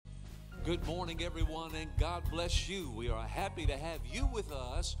Good morning, everyone, and God bless you. We are happy to have you with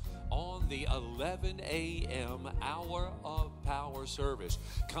us on the 11 a.m. Hour of Power service,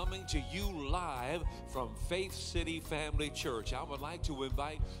 coming to you live from Faith City Family Church. I would like to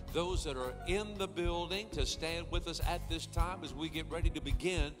invite those that are in the building to stand with us at this time as we get ready to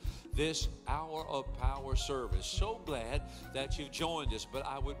begin this Hour of Power service. So glad that you've joined us, but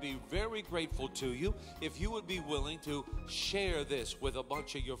I would be very grateful to you if you would be willing to share this with a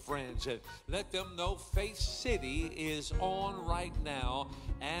bunch of your friends and let them know Faith City is on right now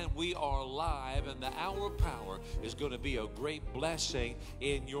and we are live, and the Hour of Power is going to be a great blessing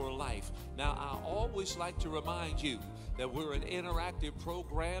in your life. Now, I always like to remind you that we're an interactive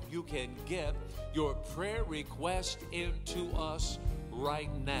program. You can get your prayer request into us right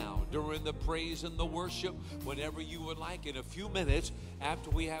now during the praise and the worship, whenever you would like. In a few minutes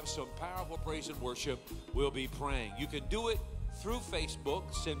after we have some powerful praise and worship, we'll be praying. You can do it through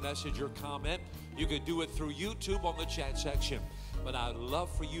Facebook, send message or comment. You can do it through YouTube on the chat section. But I'd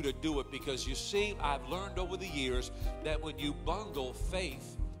love for you to do it because you see, I've learned over the years that when you bundle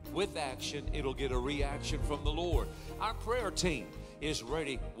faith with action, it'll get a reaction from the Lord. Our prayer team is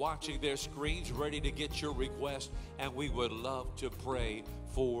ready, watching their screens, ready to get your request, and we would love to pray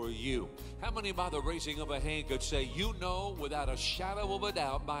for you. How many, by the raising of a hand, could say, you know without a shadow of a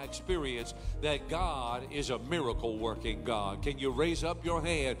doubt by experience that God is a miracle working God? Can you raise up your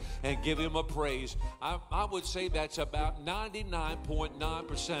hand and give him a praise? I would say that's about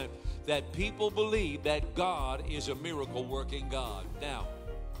 99.9% that people believe that God is a miracle working God. Now,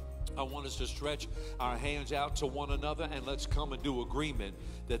 I want us to stretch our hands out to one another and let's come and do agreement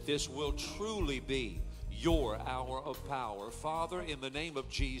that this will truly be your hour of power. Father, in the name of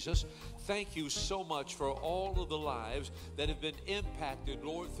Jesus, thank you so much for all of the lives that have been impacted,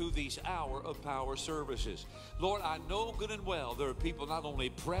 Lord, through these hour of power services. Lord, I know good and well there are people not only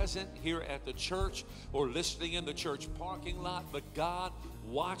present here at the church or listening in the church parking lot, but God,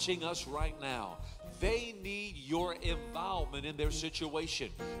 watching us right now. They need your involvement in their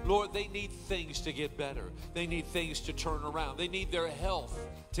situation. Lord, they need things to get better. They need things to turn around. They need their health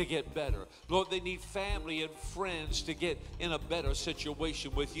to get better. Lord, they need family and friends to get in a better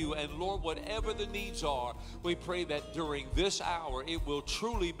situation with you. And Lord, whatever the needs are, we pray that during this hour, it will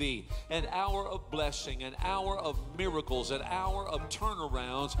truly be an hour of blessing, an hour of miracles, an hour of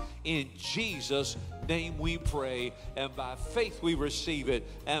turnarounds. In Jesus' name we pray, and by faith we receive it,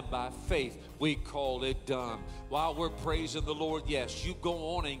 and by faith we call it done. While we're praising the Lord, yes, you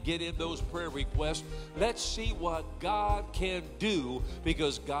go on and get in those prayer requests. Let's see what God can do,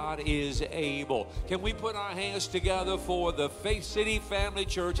 because God is able. Can we put our hands together for the Faith City Family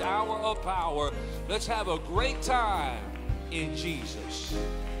Church Hour of Power? Let's have a great time in Jesus.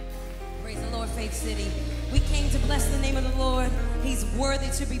 Praise the Lord, Faith City. We came to bless the name of the Lord. He's worthy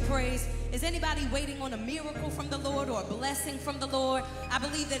to be praised. Is anybody waiting on a miracle from the Lord or a blessing from the Lord? I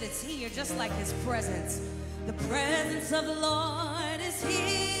believe that it's here, just like his presence. The presence of the Lord is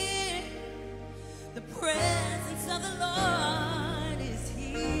here. The presence of the Lord is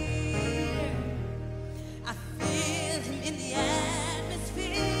here. I feel him in the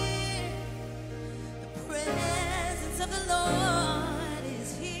atmosphere. The presence of the Lord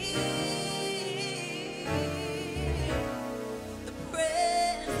is here. The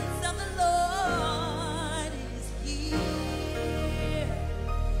presence of the Lord is here.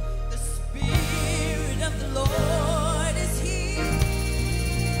 The Spirit of the Lord is here.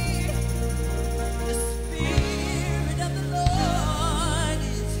 The Spirit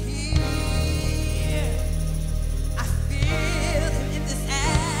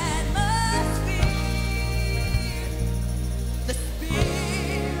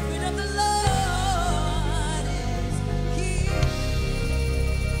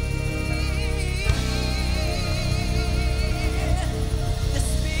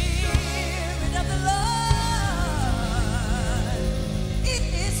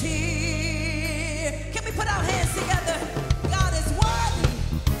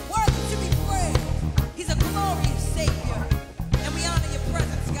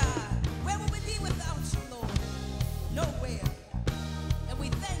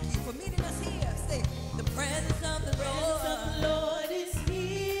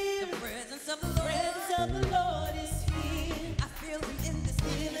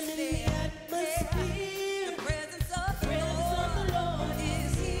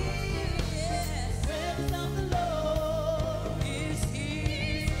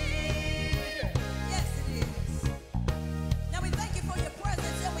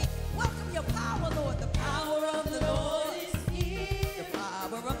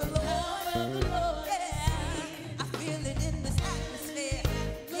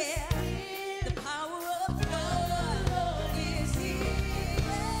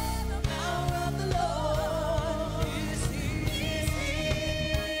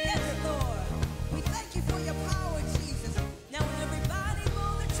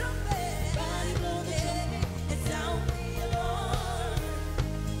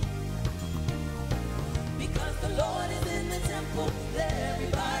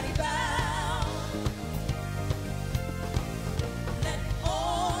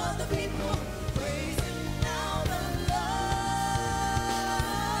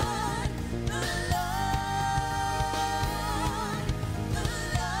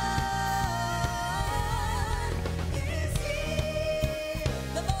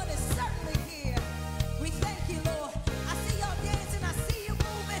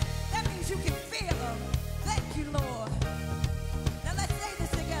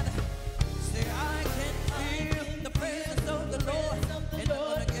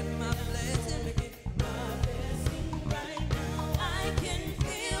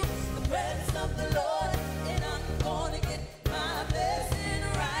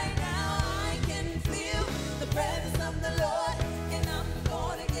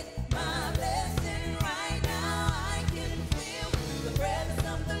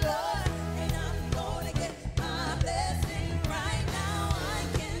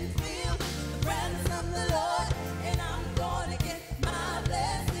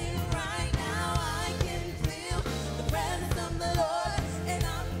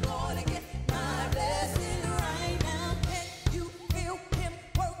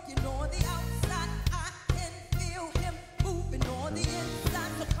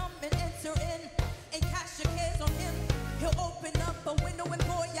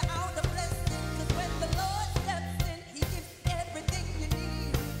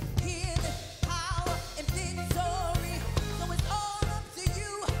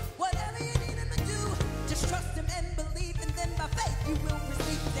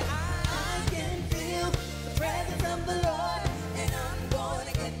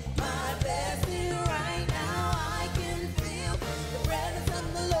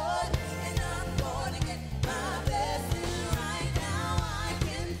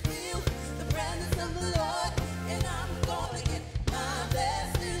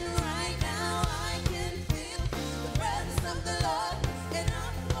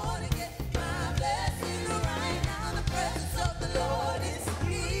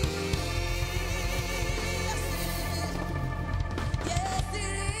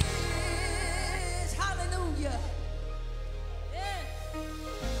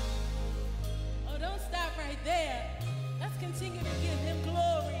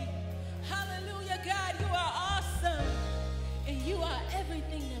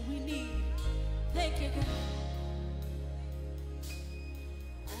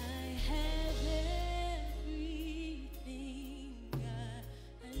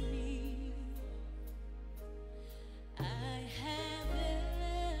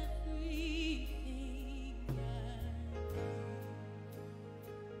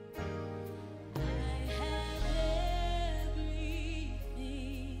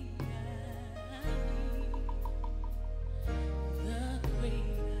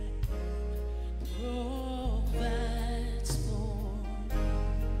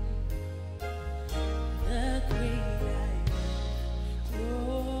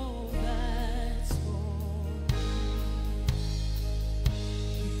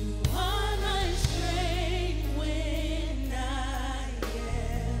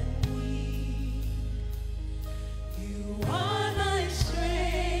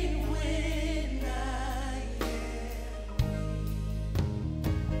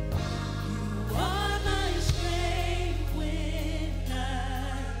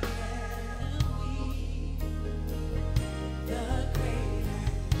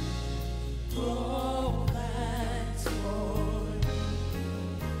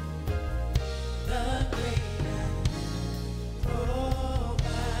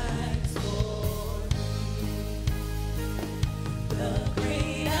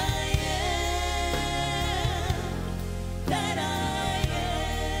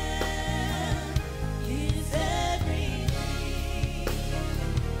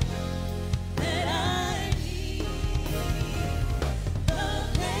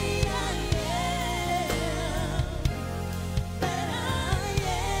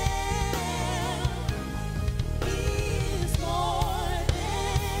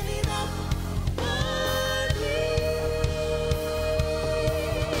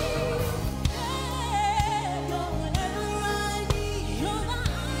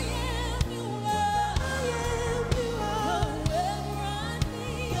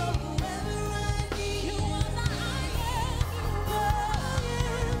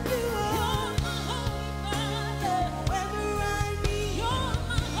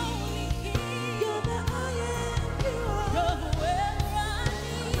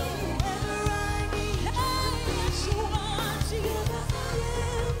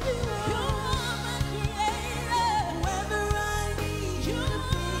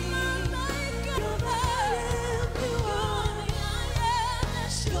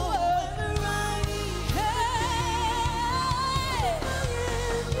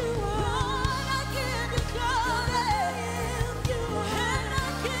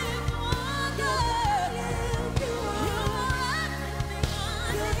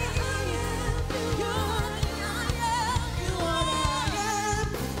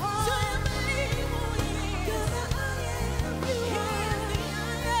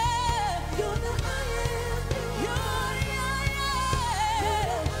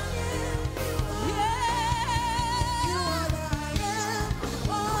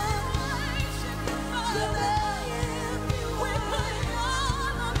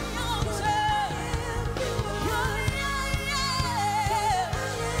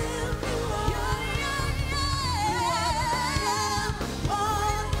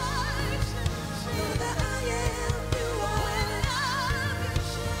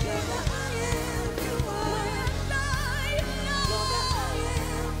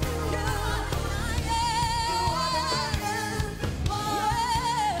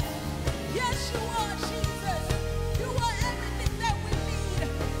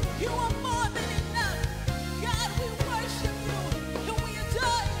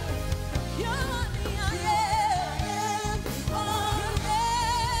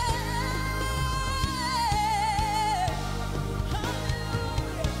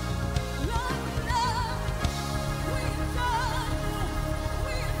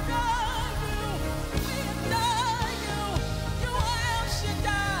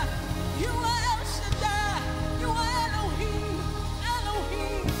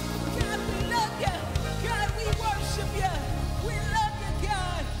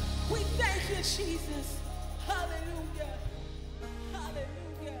Jesus. Hallelujah.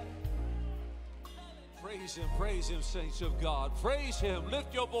 Hallelujah. Praise him, saints of God. Praise him.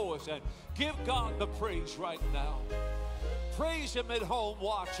 Lift your voice and give God the praise right now. Praise him at home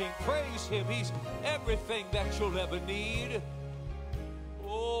watching. Praise him. He's everything that you'll ever need.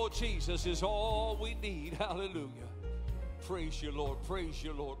 Oh, Jesus is all we need. Hallelujah. Praise you, Lord. Praise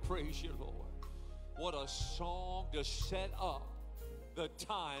you, Lord. Praise you, Lord. What a song to set up the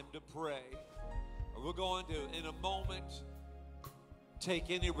time to pray. We're going to, in a moment, take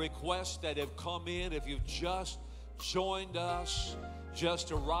any requests that have come in. If you've just joined us,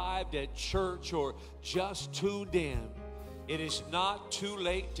 just arrived at church, or just tuned in, it is not too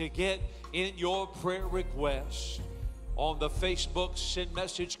late to get in your prayer requests. On the Facebook, send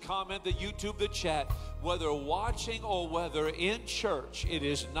message, comment, the YouTube, the chat. Whether watching or whether in church, it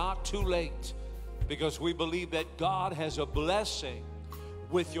is not too late, because we believe that God has a blessing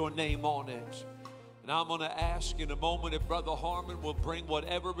with your name on it. And I'm going to ask in a moment if Brother Harmon will bring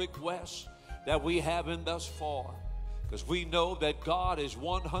whatever requests that we have in thus far, because we know that God is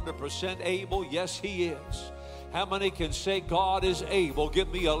 100% able. Yes, he is. How many can say God is able? Give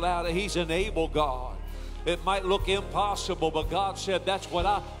me a louder. He's an able God. It might look impossible, but God said that's what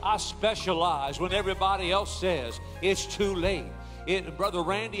I specialize when everybody else says it's too late. Brother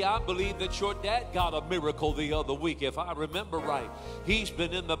Randy, I believe that your dad got a miracle the other week, if I remember right. He's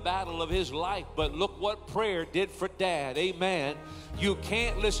been in the battle of his life, but look what prayer did for Dad. Amen. You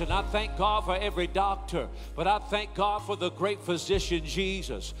can't listen. I thank God for every doctor, but I thank God for the great physician,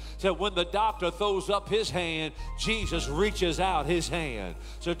 Jesus. So when the doctor throws up his hand, Jesus reaches out his hand.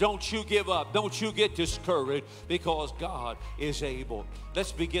 So don't you give up. Don't you get discouraged, because God is able.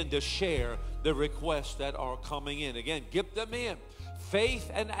 Let's begin to share the requests that are coming in. Again, get them in.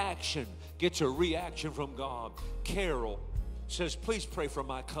 Faith and action gets a reaction from God. Carol says, please pray for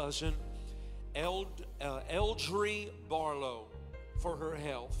my cousin, Eldry Barlow, for her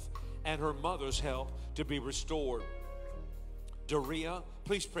health and her mother's health to be restored. Daria,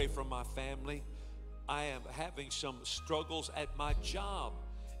 please pray for my family. I am having some struggles at my job,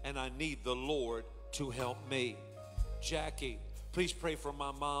 and I need the Lord to help me. Jackie, please pray for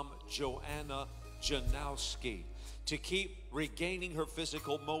my mom, Joanna Janowski, to keep regaining her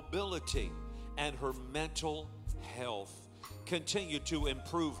physical mobility and her mental health. Continue to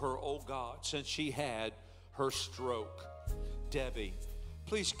improve her, oh God, since she had her stroke. Debbie,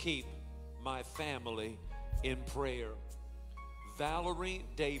 please keep my family in prayer. Valerie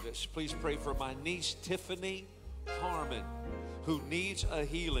Davis, please pray for my niece Tiffany Harmon, who needs a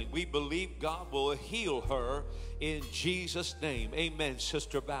healing. We believe God will heal her in Jesus' name. Amen,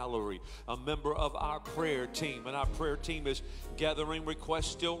 Sister Valerie, a member of our prayer team. And our prayer team is gathering requests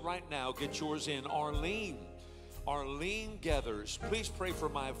still right now. Get yours in. Arlene Gathers, please pray for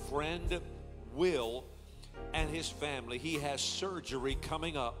my friend Will and his family. He has surgery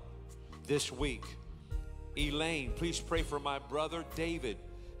coming up this week. Elaine, please pray for my brother David.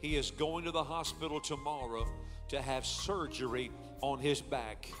 He is going to the hospital tomorrow to have surgery on his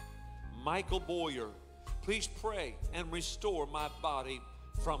back. Michael Boyer, please pray and restore my body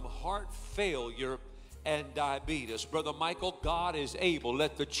from heart failure and diabetes. Brother Michael, God is able.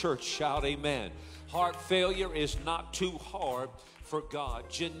 Let the church shout amen. Heart failure is not too hard for God.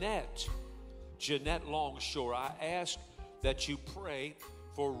 Jeanette Longshore, I ask that you pray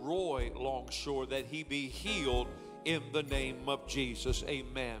for Roy Longshore, that he be healed in the name of Jesus.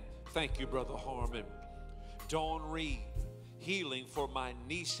 Amen. Thank you, Brother Harmon. Dawn Reed, healing for my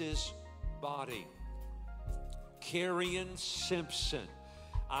niece's body. Carrion Simpson,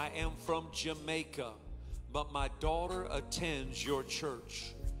 I am from Jamaica, but my daughter attends your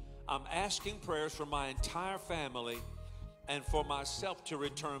church. I'm asking prayers for my entire family and for myself to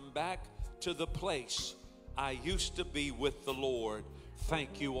return back to the place I used to be with the Lord.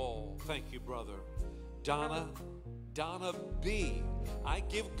 Thank you all. Thank you, brother. Donna B, I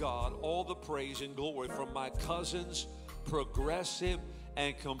give God all the praise and glory for my cousin's progressive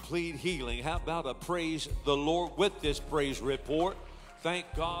and complete healing. How about a praise the Lord with this praise report? Thank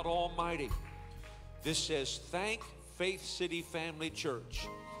God Almighty. This says, thank Faith City Family Church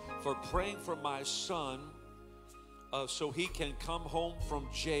for praying for my son so he can come home from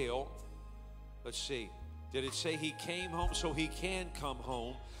jail. Let's see. Did it say he came home? So he can come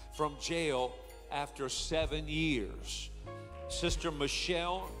home from jail after 7 years. Sister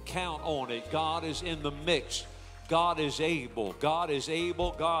Michelle, count on it. God is in the mix. God is able. God is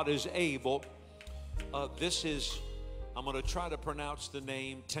able. God is able. This is, I'm going to try to pronounce the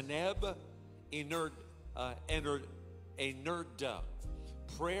name, Taneb Enerda.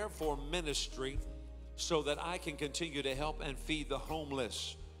 Prayer for ministry so that I can continue to help and feed the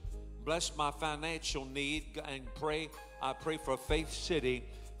homeless. Bless my financial need, and I pray for Faith City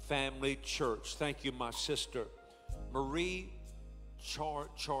Family Church. Thank you, my sister. Marie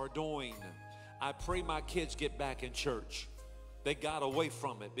Chardoin. I pray my kids get back in church. They got away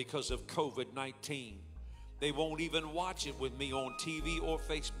from it because of COVID-19. They won't even watch it with me on TV or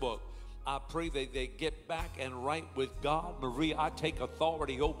Facebook. I pray that they get back and right with God. Marie, I take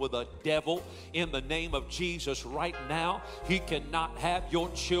authority over the devil in the name of Jesus right now. He cannot have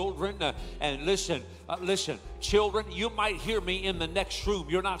your children. And listen, children, you might hear me in the next room.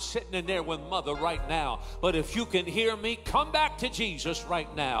 You're not sitting in there with mother right now. But if you can hear me, come back to Jesus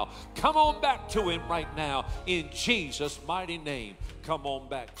right now. Come on back to him right now. In Jesus' mighty name, come on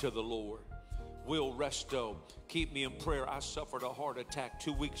back to the Lord. Will Resto, keep me in prayer. I suffered a heart attack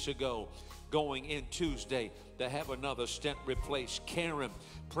 2 weeks ago, going in Tuesday to have another stent replaced. Karen,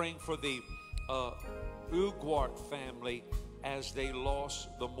 praying for the Ugwart family as they lost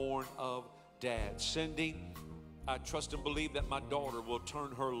the morn of Dad. Cindy, I trust and believe that my daughter will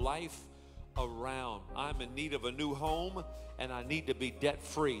turn her life around. I'm in need of a new home, and I need to be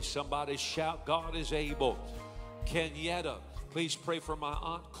debt-free. Somebody shout, God is able. Kenyetta, please pray for my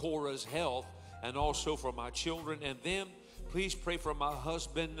Aunt Cora's health, and also for my children. And then please pray for my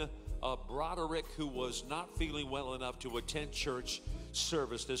husband, Broderick, who was not feeling well enough to attend church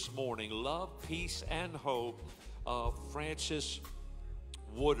service this morning. Love, peace, and hope, Francis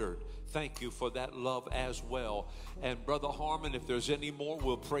Woodard. Thank you for that love as well. And Brother Harmon, if there's any more,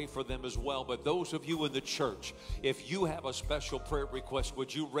 we'll pray for them as well. But those of you in the church, if you have a special prayer request,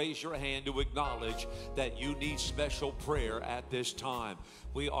 would you raise your hand to acknowledge that you need special prayer at this time?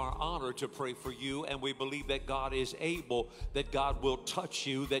 We are honored to pray for you, and we believe that God is able, that God will touch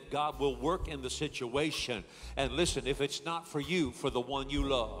you, that God will work in the situation. And listen, if it's not for you, for the one you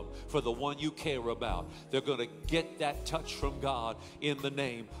love, for the one you care about, they're going to get that touch from God in the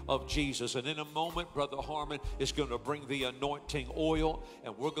name of Jesus. And in a moment, Brother Harmon is going to bring the anointing oil,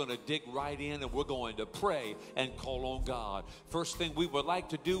 and we're going to dig right in, and we're going to pray and call on God. First thing we would like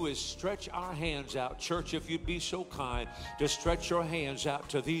to do is stretch our hands out. Church, if you'd be so kind to stretch your hands out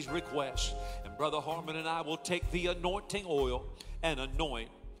to these requests, and Brother Harmon and I will take the anointing oil and anoint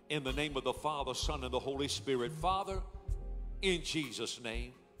in the name of the Father, Son, and the Holy Spirit. Father, in Jesus'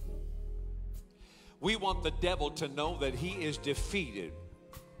 name, we want the devil to know that he is defeated,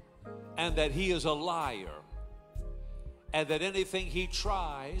 and that he is a liar, and that anything he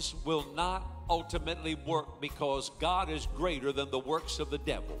tries will not ultimately work, because God is greater than the works of the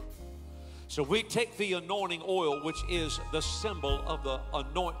devil. So we take the anointing oil, which is the symbol of the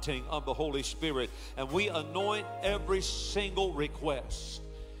anointing of the Holy Spirit, and we anoint every single request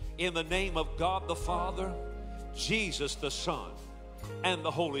in the name of God the Father, Jesus the Son, and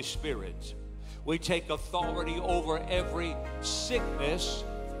the Holy Spirit. We take authority over every sickness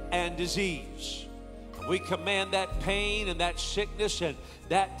and disease. We command that pain and that sickness and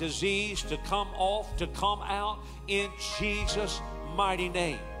that disease to come off, to come out in Jesus' mighty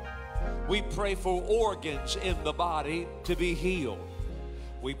name. We pray for organs in the body to be healed.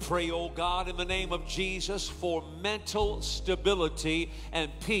 We pray, oh God, in the name of Jesus, for mental stability and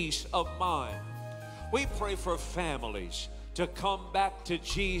peace of mind. We pray for families to come back to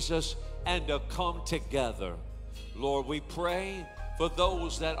Jesus and to come together. Lord, we pray for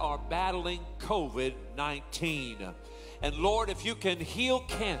those that are battling COVID-19. And Lord, if you can heal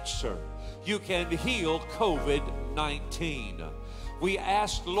cancer, you can heal COVID-19. We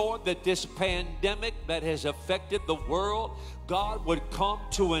ask, Lord, that this pandemic that has affected the world, God, would come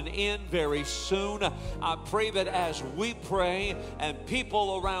to an end very soon. I pray that as we pray and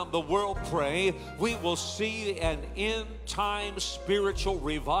people around the world pray, we will see an end-time spiritual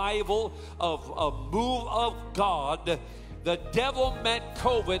revival of a move of God. The devil meant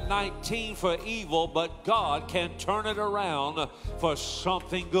COVID-19 for evil, but God can turn it around for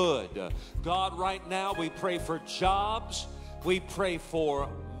something good. God, right now we pray for jobs. We pray for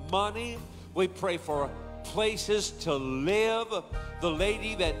money. We pray for places to live. The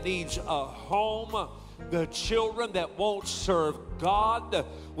lady that needs a home. The children that won't serve God.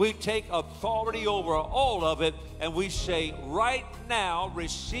 We take authority over all of it, and we say, right now,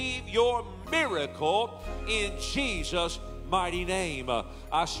 receive your miracle in Jesus' mighty name.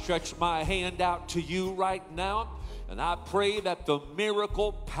 I stretch my hand out to you right now. And I pray that the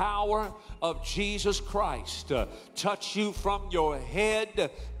miracle power of Jesus Christ touch you from your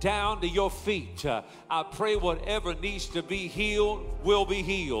head down to your feet. I pray whatever needs to be healed will be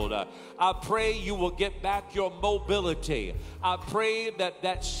healed. I pray you will get back your mobility. I pray that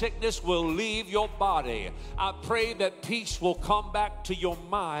that sickness will leave your body. I pray that peace will come back to your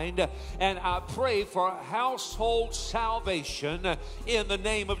mind. And I pray for household salvation in the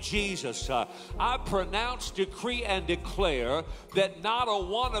name of Jesus. I pronounce, decree, and declare that not a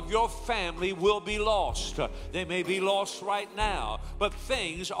one of your family will be lost. They may be lost right now, but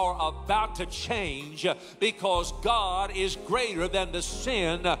things are about to change because God is greater than the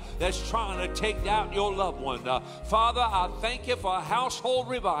sin that's trying to take out your loved one. Father, I thank you for household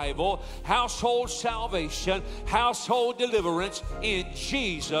revival, household salvation, household deliverance in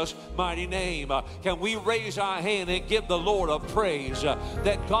Jesus' mighty name. Can we raise our hand and give the Lord a praise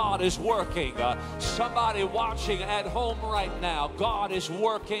that God is working? Somebody watching at home right now, God is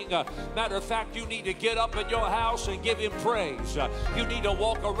working. Matter of fact, you need to get up in your house and give him praise. You need to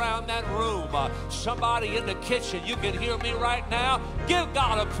walk around that room. Somebody in the kitchen, you can hear me right now. Give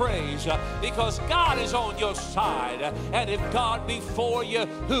God a praise because God is on your side. And if God be for you,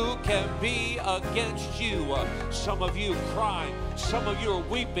 who can be against you? Some of you crying. Some of you are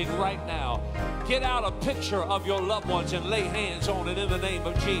weeping right now. Get out a picture of your loved ones and lay hands on it in the name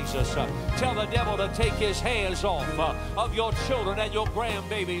of Jesus. Tell the devil to take his hands off of your children and your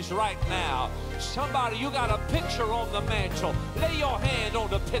grandbabies right now. Somebody, you got a picture on the mantle. Lay your hand on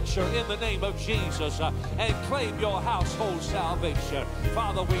the picture in the name of Jesus and claim your household salvation.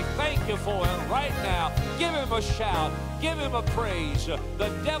 Father, we thank you for it right now. Give him a shout. Give him a praise. The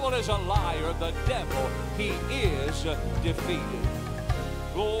devil is a liar. The devil, he is defeated.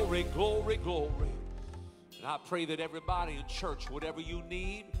 Glory, glory, glory. And I pray that everybody in church, whatever you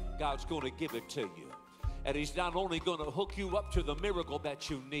need, God's going to give it to you. And he's not only going to hook you up to the miracle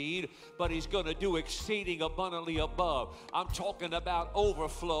that you need, but he's going to do exceeding abundantly above. I'm talking about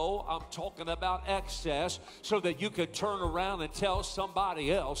overflow. I'm talking about excess so that you could turn around and tell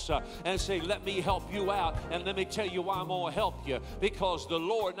somebody else and say, let me help you out. And let me tell you why I'm going to help you. Because the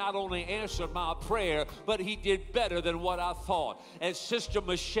Lord not only answered my prayer, but he did better than what I thought. And Sister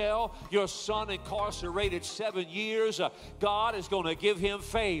Michelle, your son incarcerated 7 years, God is going to give him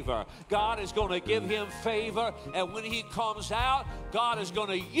favor. God is going to give him favor. And when he comes out, God is going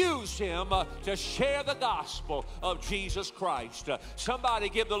to use him to share the gospel of Jesus Christ. Somebody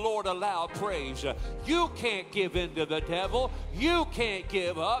give the Lord a loud praise. You can't give in to the devil. You can't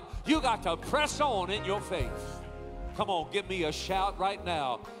give up. You got to press on in your faith. Come on, give me a shout right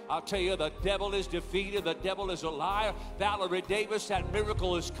now. I'll tell you, the devil is defeated. The devil is a liar. Valerie Davis, that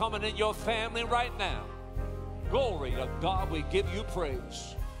miracle is coming in your family right now. Glory to God, we give you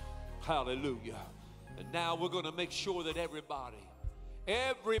praise. Hallelujah. And now we're going to make sure that everybody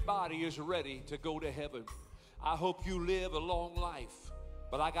is ready to go to heaven. I hope you live a long life,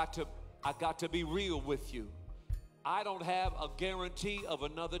 but I got to be real with you. I don't have a guarantee of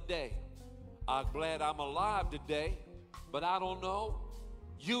another day. I'm glad I'm alive today, but I don't know.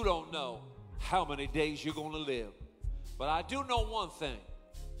 You don't know how many days you're going to live. But I do know one thing.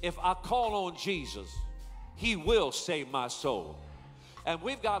 If I call on Jesus, he will save my soul. And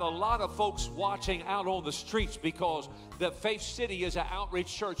we've got a lot of folks watching out on the streets because the Faith City is an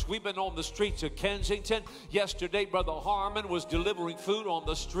outreach church. We've been on the streets of Kensington. Yesterday, Brother Harmon was delivering food on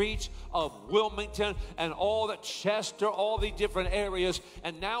the streets of Wilmington and all that Chester, all the different areas.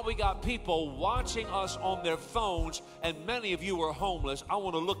 And now we got people watching us on their phones, and many of you are homeless. I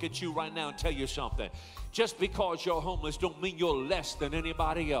want to look at you right now and tell you something. Just because you're homeless don't mean you're less than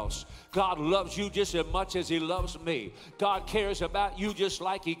anybody else. God loves you just as much as he loves me. God cares about you just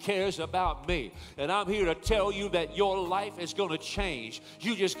like he cares about me. And I'm here to tell you that your life is going to change.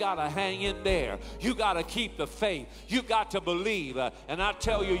 You just got to hang in there. You got to keep the faith. You got to believe. And I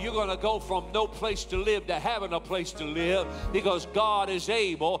tell you, you're going to go from no place to live to having a place to live because God is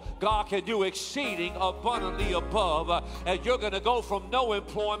able. God can do exceeding abundantly above. And you're going to go from no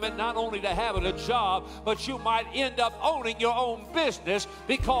employment not only to having a job, but you might end up owning your own business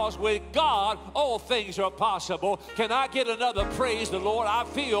because with God, all things are possible. Can I get another praise the Lord? I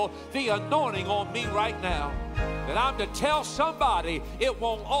feel the anointing on me right now. And I'm to tell somebody it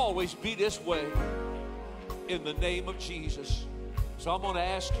won't always be this way in the name of Jesus. So I'm going to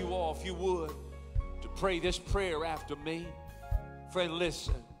ask you all, if you would, to pray this prayer after me. Friend,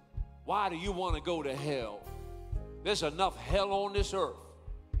 listen. Why do you want to go to hell? There's enough hell on this earth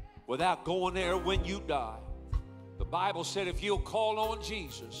without going there when you die. The Bible said if you'll call on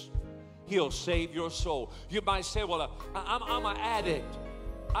Jesus, he'll save your soul. You might say, well, I'm an addict.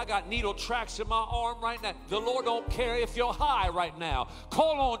 I got needle tracks in my arm right now. The Lord don't care if you're high right now.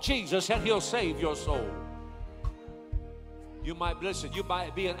 Call on Jesus and he'll save your soul. You might, listen, you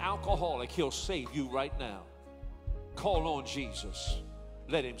might be an alcoholic. He'll save you right now. Call on Jesus.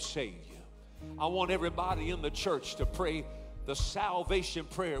 Let him save you. I want everybody in the church to pray the salvation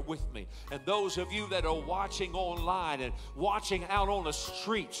prayer with me. And those of you that are watching online and watching out on the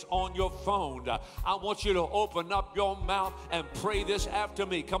streets on your phone, I want you to open up your mouth and pray this after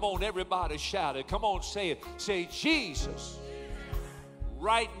me. Come on, everybody shout it. Come on, say it. Say, Jesus,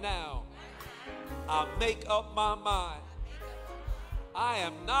 right now, I make up my mind. I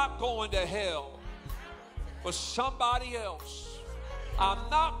am not going to hell for somebody else. I'm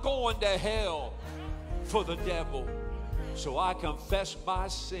not going to hell for the devil. So I confess my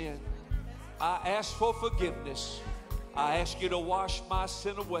sin. I ask for forgiveness. I ask you to wash my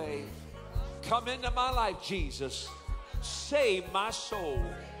sin away. Come into my life, Jesus. Save my soul.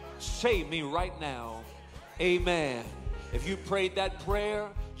 Save me right now. Amen. If you prayed that prayer,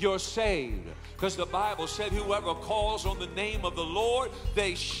 you're saved. Because the Bible said whoever calls on the name of the Lord,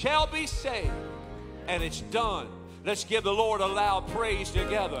 they shall be saved. And it's done. Let's give the Lord a loud praise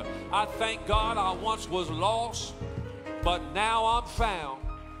together. I thank God I once was lost, but now I'm found.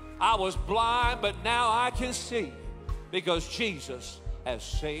 I was blind, but now I can see because Jesus has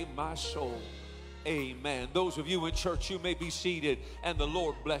saved my soul. Amen. Those of you in church, you may be seated, and the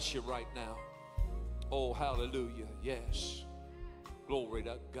Lord bless you right now. Oh, hallelujah. Yes. Glory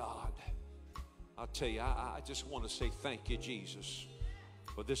to God. I'll tell you, I just want to say thank you, Jesus,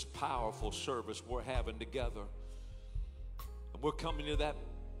 for this powerful service we're having together. And we're coming to that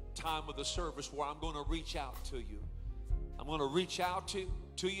time of the service where I'm going to reach out to you. I'm going to reach out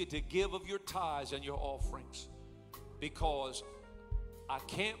to you to give of your tithes and your offerings, because I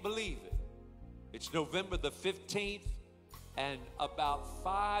can't believe it. It's November the 15th, and about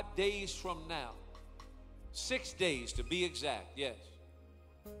 5 days from now, 6 days to be exact, yes,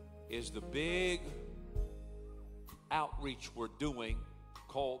 is the big outreach we're doing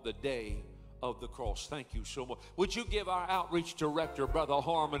called the Day of the Cross. Thank you so much. Would you give our outreach director, Brother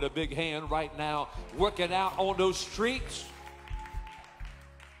Harmon, a big hand right now, working out on those streets,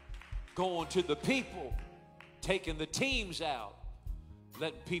 going to the people, taking the teams out,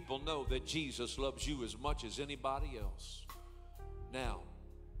 letting people know that Jesus loves you as much as anybody else. Now,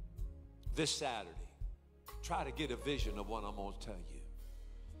 this Saturday, try to get a vision of what I'm going to tell you.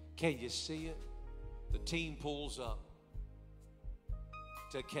 Can you see it? The team pulls up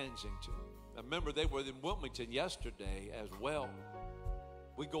to Kensington. Now remember, they were in Wilmington yesterday as well.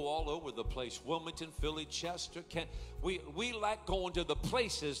 We go all over the place. Wilmington, Philly, Chester. We like going to the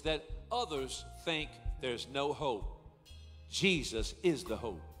places that others think there's no hope. Jesus is the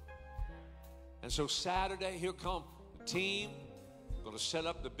hope. And so Saturday, here come the team. We're going to set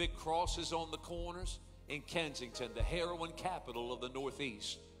up the big crosses on the corners in Kensington, the heroin capital of the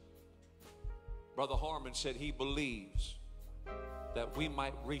Northeast. Brother Harmon said he believes that we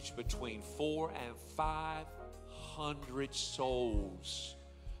might reach between 400 and 500 souls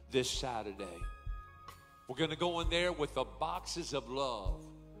this Saturday. We're going to go in there with the boxes of love.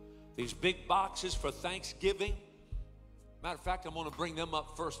 These big boxes for Thanksgiving. Matter of fact, I'm going to bring them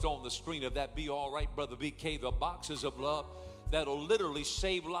up first on the screen, if that be all right, Brother BK. The boxes of love that'll literally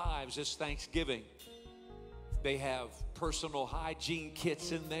save lives this Thanksgiving. They have personal hygiene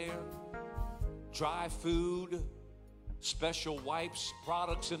kits in there, dry food, special wipes,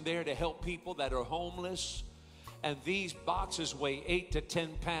 products in there to help people that are homeless. And these boxes weigh 8 to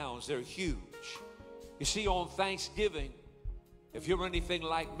 10 pounds. They're huge. You see, on Thanksgiving, if you're anything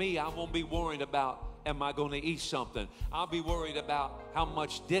like me, I won't be worried about, am I going to eat something? I'll be worried about how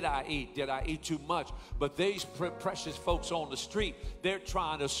much did I eat? Did I eat too much? But these precious folks on the street, they're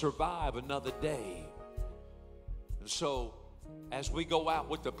trying to survive another day. And so, as we go out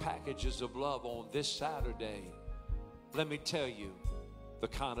with the packages of love on this Saturday, let me tell you the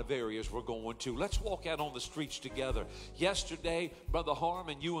kind of areas we're going to. Let's walk out on the streets together. Yesterday, Brother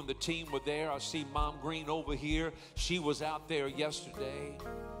Harmon, you and the team were there. I see Mom Green over here. She was out there yesterday.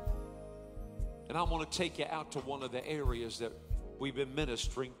 And I want to take you out to one of the areas that we've been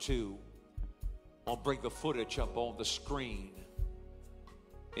ministering to. I'll bring the footage up on the screen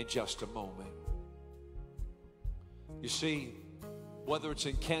in just a moment. You see, whether it's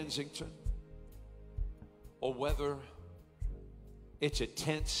in Kensington or whether it's a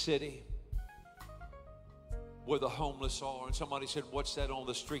tent city where the homeless are, and somebody said, what's that on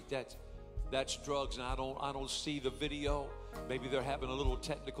the street? That's drugs, and I don't see the video. Maybe they're having a little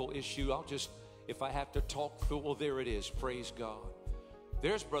technical issue. If I have to talk through, well, there it is. Praise God.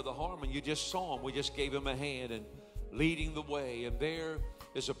 There's Brother Harmon. You just saw him. We just gave him a hand and leading the way. And there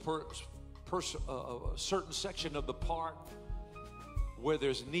There's a certain section of the park where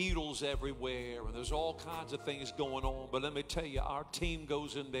there's needles everywhere and there's all kinds of things going on. But let me tell you, our team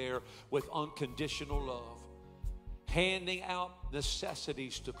goes in there with unconditional love, handing out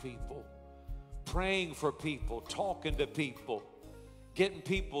necessities to people, praying for people, talking to people, getting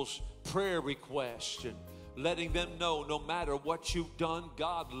people's prayer requests and letting them know no matter what you've done,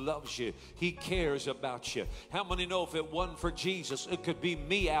 God loves you. He cares about you. How many know if it wasn't for Jesus, it could be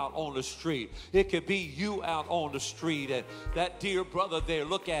me out on the street. It could be you out on the street. And that dear brother there,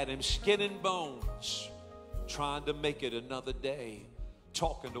 look at him, skin and bones, trying to make it another day,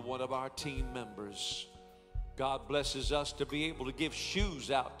 talking to one of our team members. God blesses us to be able to give shoes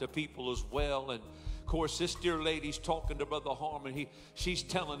out to people as well. And of course, this dear lady's talking to Brother Harmon. She's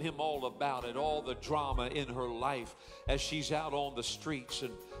telling him all about it, all the drama in her life as she's out on the streets.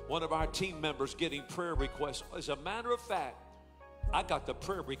 And one of our team members getting prayer requests. As a matter of fact, I got the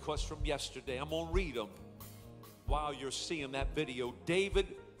prayer requests from yesterday. I'm going to read them while you're seeing that video. David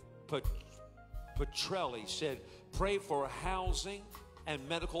Petrelli said, pray for housing and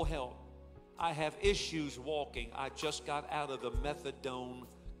medical help. I have issues walking. I just got out of the methadone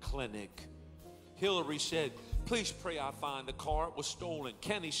clinic. Hillary said, please pray I find the car. It was stolen.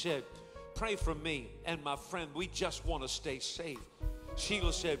 Kenny said, pray for me and my friend. We just want to stay safe.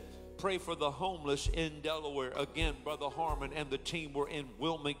 Sheila said, pray for the homeless in Delaware. Again, Brother Harmon and the team were in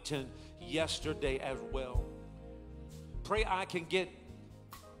Wilmington yesterday as well. Pray I can get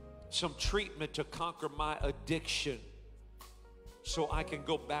some treatment to conquer my addiction so I can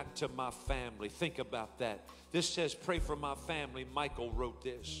go back to my family. Think about that. This says, pray for my family. Michael wrote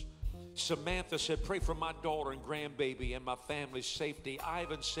this. Samantha said, pray for my daughter and grandbaby and my family's safety.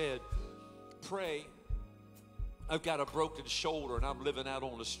 Ivan said, pray. I've got a broken shoulder and I'm living out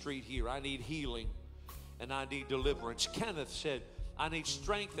on the street here. I need healing and I need deliverance. Kenneth said, I need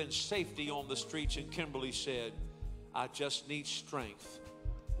strength and safety on the streets. And Kimberly said, I just need strength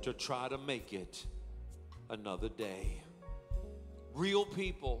to try to make it another day. Real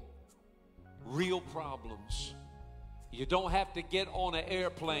people, real problems. You don't have to get on an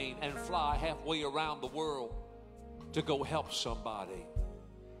airplane and fly halfway around the world to go help somebody.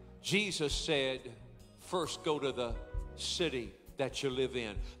 Jesus said, first go to the city that you live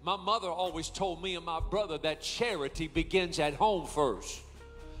in. My mother always told me and my brother that charity begins at home first.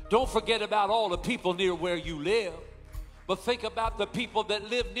 Don't forget about all the people near where you live, but think about the people that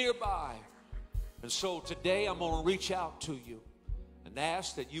live nearby. And so today I'm going to reach out to you and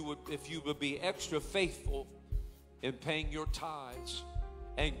ask that you would, if you would be extra faithful in paying your tithes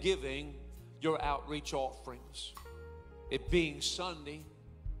and giving your outreach offerings. It being Sunday,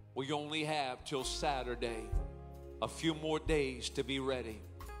 we only have till Saturday a few more days to be ready.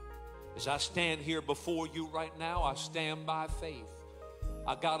 As I stand here before you right now, I stand by faith.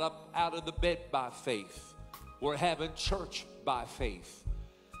 I got up out of the bed by faith. We're having church by faith.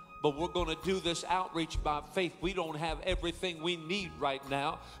 But we're going to do this outreach by faith. We don't have everything we need right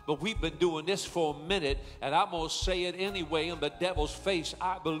now, but we've been doing this for a minute, and I'm going to say it anyway in the devil's face.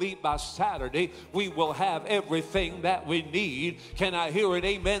 I believe by Saturday we will have everything that we need. Can I hear an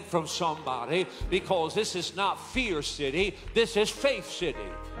amen from somebody? Because this is not Fear City. This is Faith City.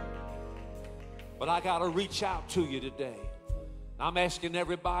 But I got to reach out to you today. I'm asking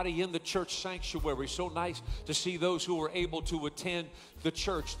everybody in the church sanctuary. So nice to see those who are able to attend the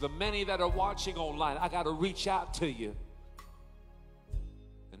church. The many that are watching online, I got to reach out to you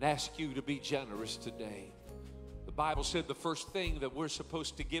and ask you to be generous today. The Bible said the first thing that we're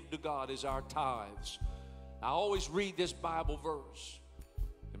supposed to give to God is our tithes. I always read this Bible verse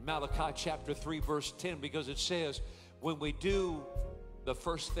in Malachi chapter 3 verse 10 because it says when we do the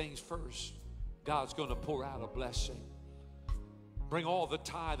first things first, God's going to pour out a blessing. Bring all the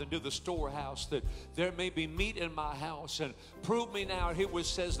tithe into the storehouse that there may be meat in my house. And prove me now, here which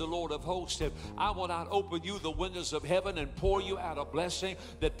says the Lord of hosts, that I will not open you the windows of heaven and pour you out a blessing,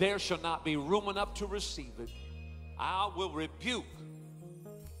 that there shall not be room enough to receive it. I will rebuke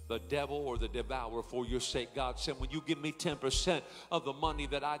the devil or the devourer for your sake. God said, when you give me 10% of the money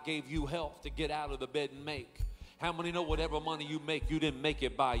that I gave you help to get out of the bed and make. How many know whatever money you make, you didn't make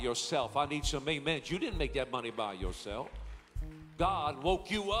it by yourself? I need some amens. You didn't make that money by yourself. God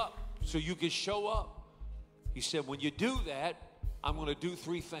woke you up so you could show up. He said, when you do that, I'm going to do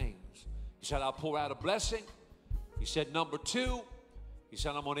three things. He said, I'll pour out a blessing. He said, number two, he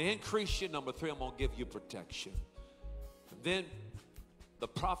said, I'm going to increase you. Number three, I'm going to give you protection. And then the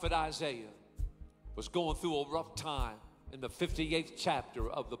prophet Isaiah was going through a rough time in the 58th chapter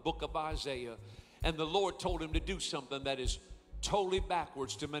of the book of Isaiah. And the Lord told him to do something that is totally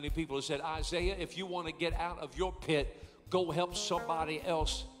backwards to many people. He said, Isaiah, if you want to get out of your pit, Go help somebody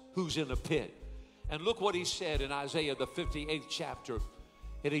else who's in a pit. And look what he said in Isaiah, the 58th chapter.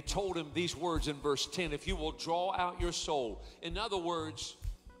 And he told him these words in verse 10, if you will draw out your soul. In other words,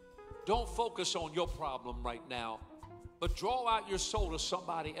 don't focus on your problem right now, but draw out your soul to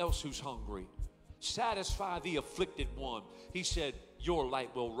somebody else who's hungry. Satisfy the afflicted one. He said, your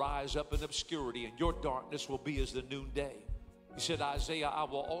light will rise up in obscurity and your darkness will be as the noonday. He said, Isaiah, I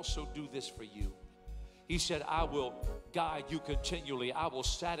will also do this for you. He said, I will guide you continually. I will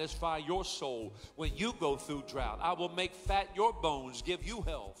satisfy your soul when you go through drought. I will make fat your bones, give you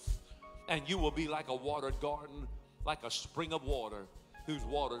health, and you will be like a watered garden, like a spring of water, whose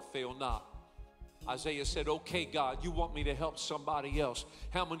water fail not. Isaiah said, okay, God, you want me to help somebody else.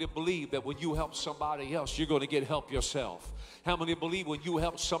 How many believe that when you help somebody else, you're going to get help yourself? How many believe when you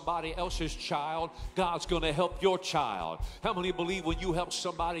help somebody else's child, God's going to help your child? How many believe when you help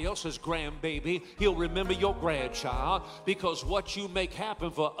somebody else's grandbaby, he'll remember your grandchild? Because what you make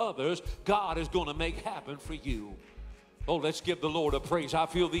happen for others, God is going to make happen for you. Oh, let's give the Lord a praise. I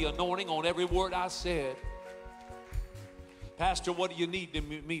feel the anointing on every word I said. Pastor, what do you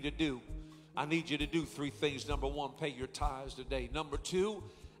need me to do? I need you to do three things. Number one, pay your tithes today. Number two,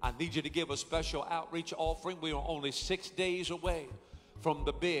 I need you to give a special outreach offering. We are only 6 days away from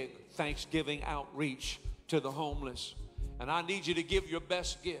the big Thanksgiving outreach to the homeless. And I need you to give your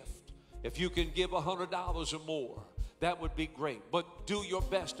best gift. If you can give $100 or more, that would be great. But do your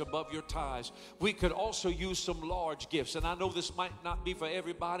best above your tithes. We could also use some large gifts. And I know this might not be for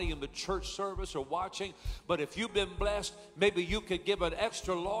everybody in the church service or watching, but if you've been blessed, maybe you could give an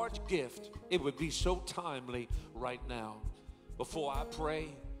extra large gift. It would be so timely right now. Before I pray,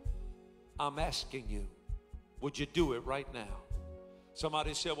 I'm asking you, would you do it right now?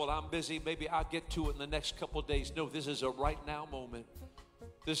 Somebody said, well, I'm busy. Maybe I'll get to it in the next couple of days. No, this is a right now moment.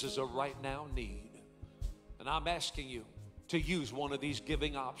 This is a right now need. And I'm asking you to use one of these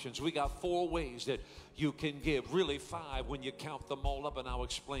giving options. We got 4 ways that you can give, really 5 when you count them all up, and I'll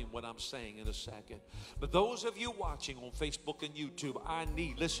explain what I'm saying in a second. But those of you watching on Facebook and YouTube,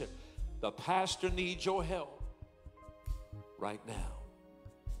 listen, the pastor needs your help right now.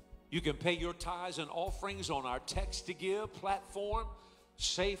 You can pay your tithes and offerings on our Text to Give platform,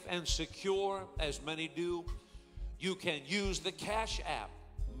 safe and secure as many do. You can use the Cash App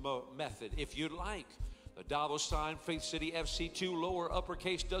method if you'd like. The $ Faith City FC2, lower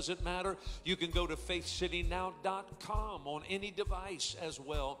uppercase, doesn't matter. You can go to faithcitynow.com on any device as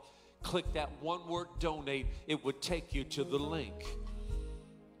well. Click that one word donate. It would take you to the link.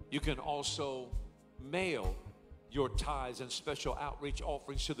 You can also mail your tithes and special outreach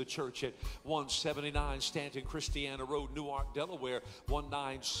offerings to the church at 179 Stanton Christiana Road, Newark, Delaware,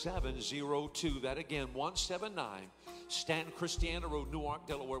 19702. That again, 179 Stanton Christiana Road, Newark,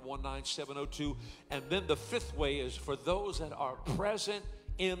 Delaware, 19702. And then the 5th way is for those that are present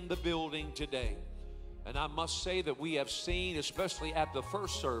in the building today. And I must say that we have seen, especially at the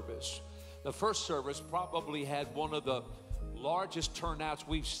first service probably had one of the largest turnouts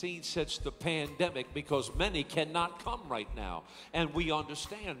we've seen since the pandemic, because many cannot come right now, and we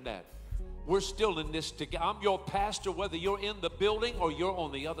understand that. We're still in this together. I'm your pastor, whether you're in the building or you're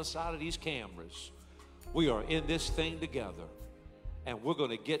on the other side of these cameras. We are in this thing together, and we're going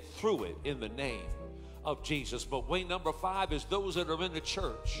to get through it in the name of Jesus. But way number 5 is those that are in the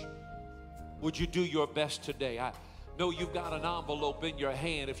church. Would you do your best today? I know you've got an envelope in your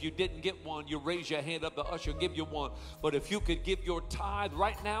hand. If you didn't get one, you raise your hand up, the usher will give you one. But if you could give your tithe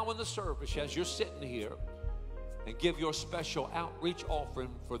right now in the service as you're sitting here, and give your special outreach offering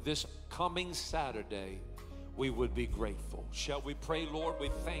for this coming Saturday, we would be grateful. Shall we pray? Lord, we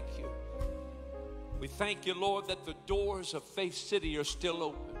thank you. We thank you, Lord, that the doors of Faith City are still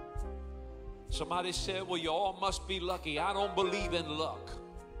open. Somebody said, well, you all must be lucky. I don't believe in luck.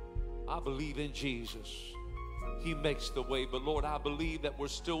 I believe in Jesus. He makes the way. But Lord, I believe that we're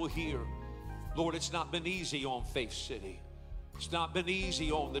still here. Lord, it's not been easy on Faith City. It's not been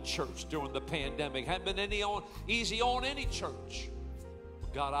easy on the church during the pandemic. Hasn't been easy on any church.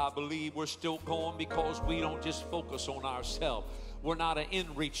 But God, I believe we're still going because we don't just focus on ourselves. We're not an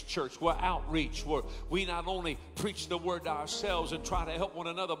in-reach church. We're outreach. We not only preach the word to ourselves and try to help one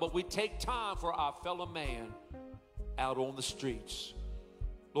another, but we take time for our fellow man out on the streets.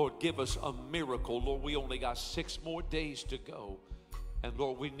 Lord, give us a miracle. Lord, we only got 6 more days to go. And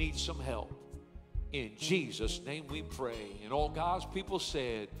Lord, we need some help. In Jesus' name we pray. And all God's people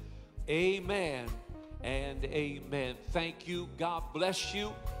said, amen and amen. Thank you. God bless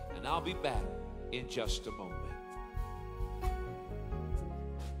you. And I'll be back in just a moment.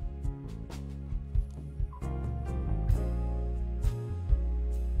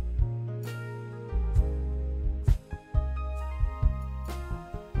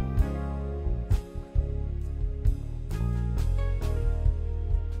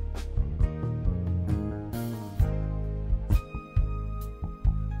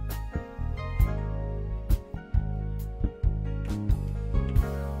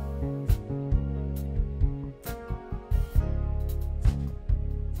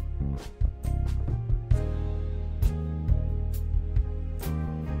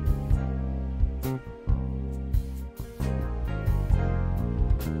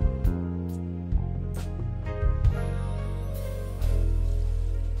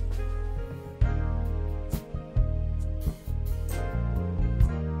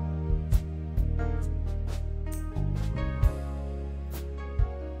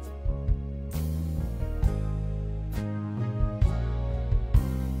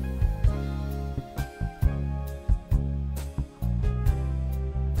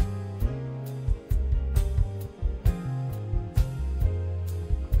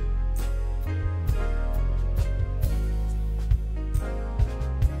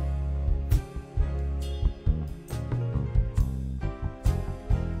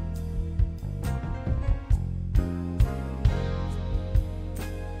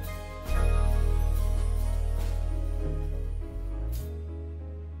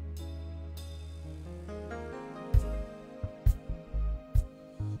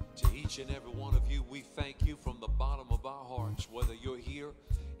 each and every one of you. We thank you from the bottom of our hearts, whether you're here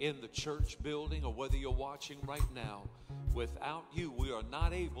in the church building or whether you're watching right now. Without you, we are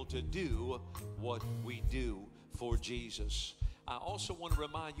not able to do what we do for Jesus. I also want to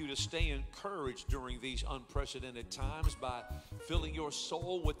remind you to stay encouraged during these unprecedented times by filling your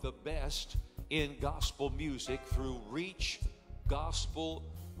soul with the best in gospel music through Reach Gospel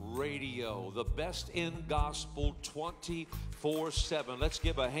Radio, the best in gospel 24/7. Let's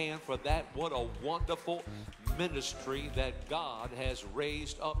give a hand for that. What a wonderful ministry that God has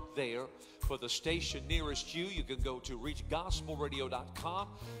raised up there for the station nearest you. You can go to reachgospelradio.com.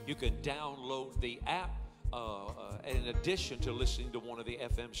 You can download the app. In addition to listening to one of the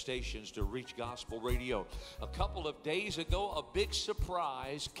FM stations, to Reach Gospel Radio. A couple of days ago, a big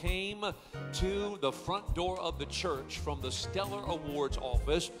surprise came to the front door of the church from the Stellar Awards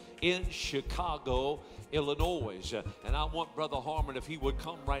office in Chicago, Illinois. And I want Brother Harmon, if he would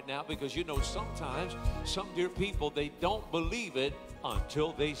come right now, because you know sometimes some dear people, they don't believe it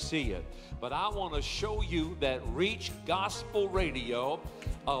until they see it. But I want to show you that Reach Gospel Radio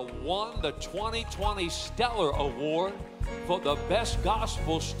won the 2020 Stellar Award for the best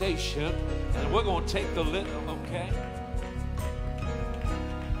gospel station. And we're going to take the lid, okay?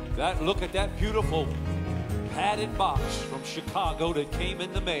 Look at that beautiful padded box from Chicago that came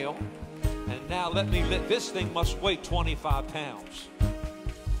in the mail. And now let me this thing must weigh 25 pounds.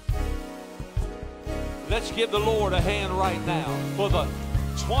 Let's give the Lord a hand right now for the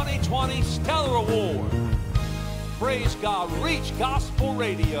 2020 Stellar Award. Praise God. Reach Gospel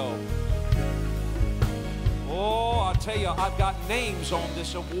Radio. Oh, I tell you, I've got names on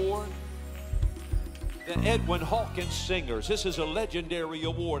this award. The Edwin Hawkins Singers. This is a legendary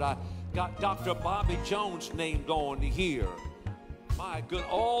award. I got Dr. Bobby Jones named on here. My good,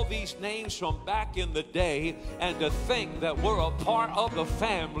 all these names from back in the day, and to think that we're a part of the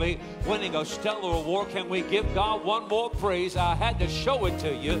family winning a Stellar Award. Can we give God one more praise? I had to show it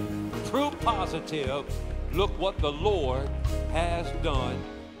to you. Proof positive. Look what the Lord has done.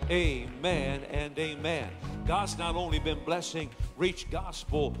 Amen and amen. God's not only been blessing Reach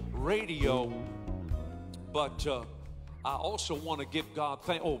Gospel Radio, but I also want to give God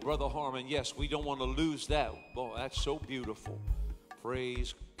thanks. Oh, Brother Harmon, yes, we don't want to lose that. Oh, that's so beautiful.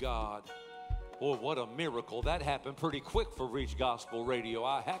 Praise God. Boy, what a miracle. That happened pretty quick for Reach Gospel Radio,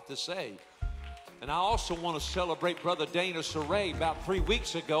 I have to say. And I also want to celebrate Brother Dana Saray. About 3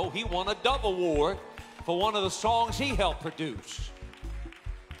 weeks ago, he won a Dove Award for one of the songs he helped produce.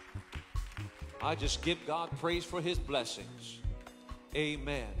 I just give God praise for his blessings.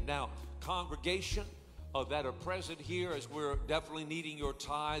 Amen. Now, congregation that are present here, as we're definitely needing your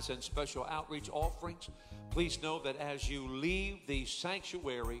tithes and special outreach offerings, please know that as you leave the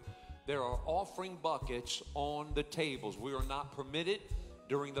sanctuary, there are offering buckets on the tables. We are not permitted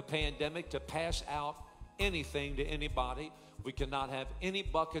during the pandemic to pass out anything to anybody. We cannot have any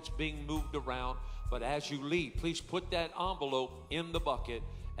buckets being moved around. But as you leave, please put that envelope in the bucket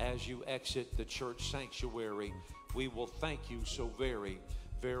as you exit the church sanctuary. We will thank you so very,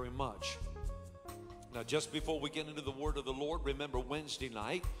 very much. Now, just before we get into the word of the Lord, remember Wednesday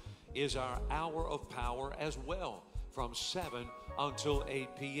night is our hour of power as well, from 7 until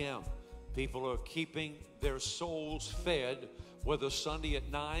 8 p.m. People are keeping their souls fed, whether Sunday at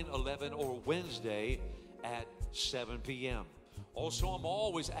 9, 11, or Wednesday at 7 p.m. Also, I'm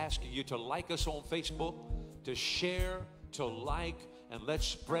always asking you to like us on Facebook, to share, to like, and let's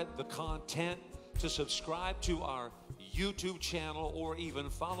spread the content, to subscribe to our YouTube channel, or even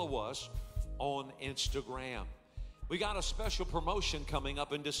follow us on Instagram. We got a special promotion coming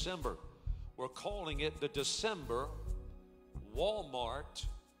up in December. We're calling it the December Walmart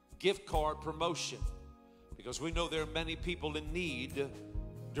gift card promotion, because we know there are many people in need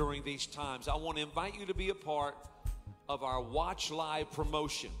during these times. I want to invite you to be a part of our Watch Live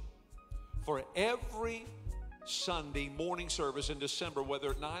promotion. For every Sunday morning service in December,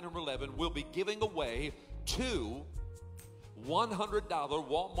 whether at 9 or 11, we'll be giving away 2 $100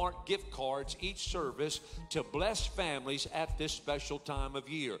 Walmart gift cards each service to bless families at this special time of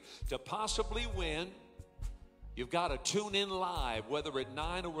year. To possibly win, you've got to tune in live, whether at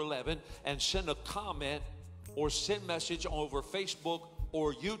 9 or 11, and send a comment or send message over Facebook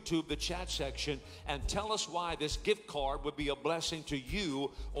or YouTube, the chat section, and tell us why this gift card would be a blessing to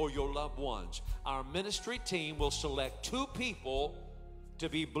you or your loved ones. Our ministry team will select 2 people to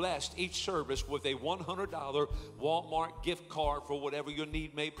be blessed each service with a $100 Walmart gift card for whatever your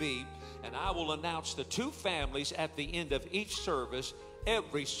need may be. And I will announce the 2 families at the end of each service,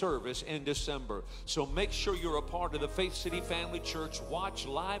 every service in December. So make sure you're a part of the Faith City Family Church Watch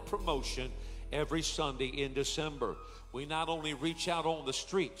Live promotion every Sunday in December. We not only reach out on the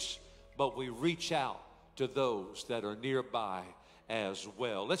streets, but we reach out to those that are nearby as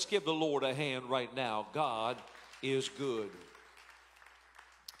well. Let's give the Lord a hand right now. God is good.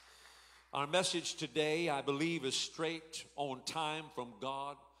 Our message today, I believe, is straight on time from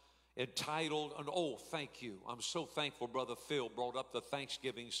God, entitled, and oh, thank you. I'm so thankful Brother Phil brought up the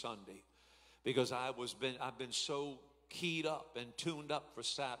Thanksgiving Sunday, because I've been so keyed up and tuned up for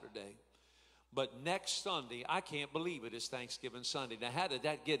Saturday. But next Sunday, I can't believe it is Thanksgiving Sunday. Now, how did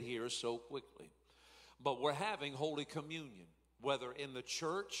that get here so quickly? But we're having Holy Communion, whether in the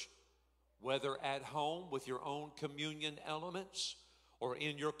church, whether at home with your own communion elements, or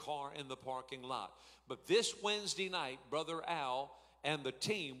in your car in the parking lot. But this Wednesday night, Brother Al and the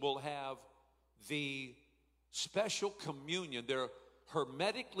team will have the special communion. They're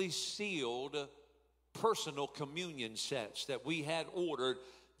hermetically sealed personal communion sets that we had ordered.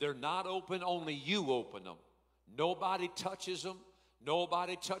 They're not open, only you open them. Nobody touches them.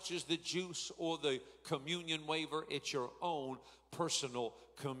 Nobody touches the juice or the communion waiver. It's your own personal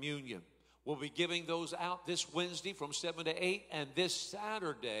communion. We'll be giving those out this Wednesday from 7 to 8, and this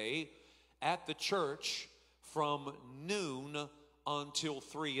Saturday at the church from noon until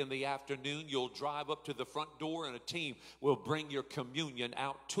 3 in the afternoon. You'll drive up to the front door, and a team will bring your communion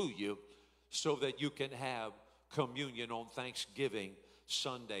out to you so that you can have communion on Thanksgiving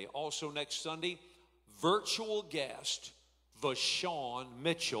Sunday. Also next Sunday, virtual guest Vashawn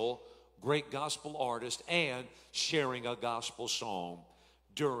Mitchell, great gospel artist, and sharing a gospel song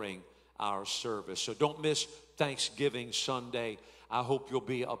during our service. So don't miss Thanksgiving Sunday. I hope you'll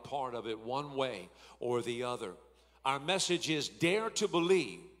be a part of it one way or the other. Our message is dare to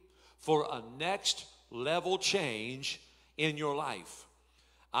believe for a next level change in your life.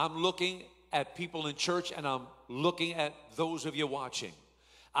 I'm looking at people in church, and I'm looking at those of you watching.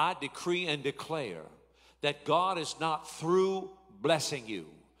 I decree and declare that God is not through blessing you,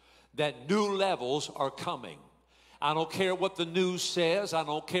 that new levels are coming. I don't care what the news says. I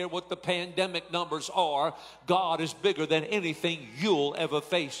don't care what the pandemic numbers are. God is bigger than anything you'll ever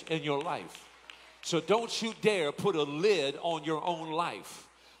face in your life. So don't you dare put a lid on your own life.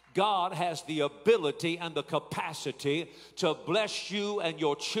 God has the ability and the capacity to bless you and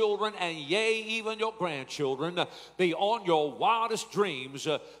your children, and yea, even your grandchildren, beyond your wildest dreams,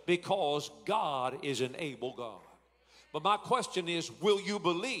 because God is an able God. But my question is, will you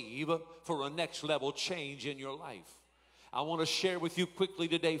believe for a next level change in your life? I want to share with you quickly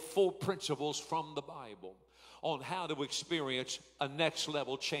today 4 principles from the Bible on how to experience a next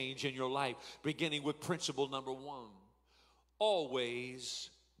level change in your life, beginning with principle number 1. Always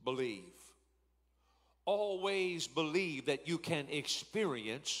believe. Always believe that you can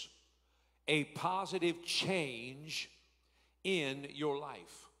experience a positive change in your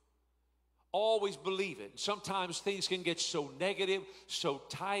life. Always believe it. Sometimes things can get so negative, so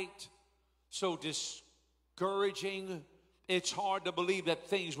tight, so discouraging. It's hard to believe that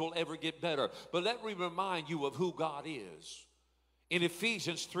things will ever get better. But let me remind you of who God is. In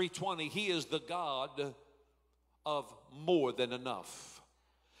Ephesians 3:20, He is the God of more than enough.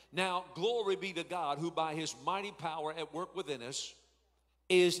 Now, glory be to God, who by His mighty power at work within us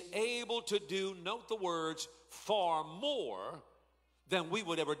is able to do, note the words, far more than we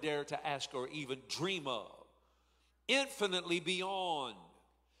would ever dare to ask or even dream of. Infinitely beyond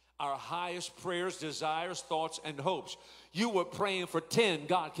our highest prayers, desires, thoughts, and hopes. You were praying for 10,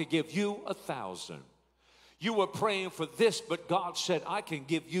 God could give you 1,000. You were praying for this, but God said, I can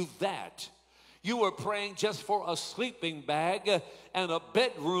give you that. You were praying just for a sleeping bag and a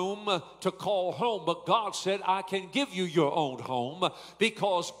bedroom to call home, but God said, I can give you your own home,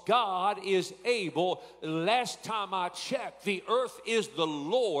 because God is able. Last time I checked, the earth is the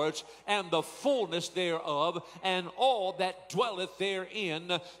Lord's and the fullness thereof, and all that dwelleth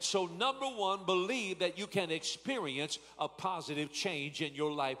therein. So number 1, believe that you can experience a positive change in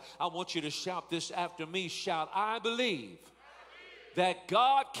your life. I want you to shout this after me. Shout, I believe that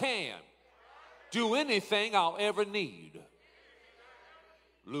God can do anything I'll ever need.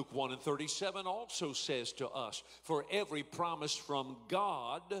 Luke 1:37 also says to us, for every promise from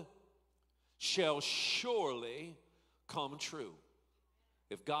God shall surely come true.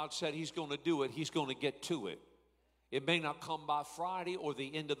 If God said He's going to do it, He's going to get to it. It may not come by Friday or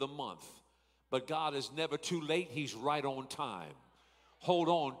the end of the month, but God is never too late. He's right on time. Hold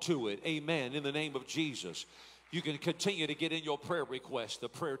on to it. Amen. In the name of Jesus. You can continue to get in your prayer requests. The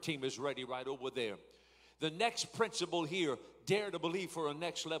prayer team is ready right over there. The next principle here, dare to believe for a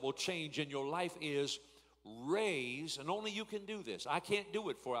next level change in your life, is raise, and only you can do this. I can't do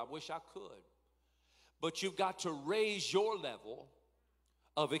it for you. I wish I could. But you've got to raise your level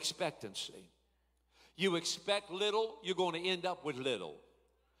of expectancy. You expect little, you're going to end up with little.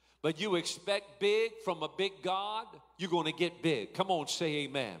 but you expect big from a big God, you're going to get big. Come on, say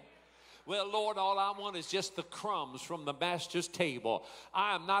amen. Well, Lord, all I want is just the crumbs from the master's table.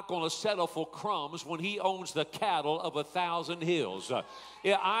 I am not going to settle for crumbs when he owns the cattle of 1,000 hills.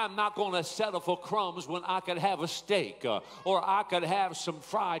 I am not going to settle for crumbs when I could have a steak or I could have some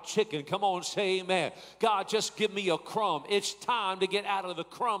fried chicken. Come on, say amen. God, just give me a crumb. It's time to get out of the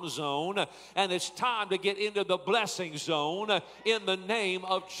crumb zone, and it's time to get into the blessing zone. In the name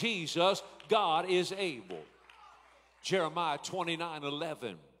of Jesus, God is able. Jeremiah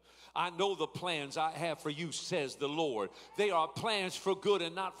 29:11. I know the plans I have for you, says the Lord. They are plans for good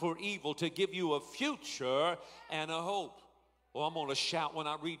and not for evil, to give you a future and a hope. Well, I'm going to shout when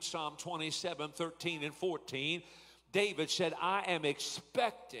I read Psalm 27:13 and 14. David said, I am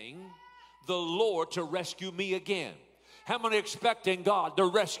expecting the Lord to rescue me again. How many expecting God to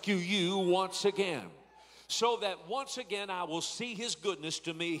rescue you once again? So that once again I will see his goodness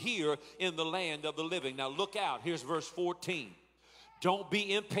to me here in the land of the living. Now look out. Here's verse 14. Don't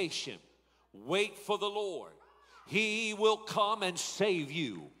be impatient. Wait for the Lord. He will come and save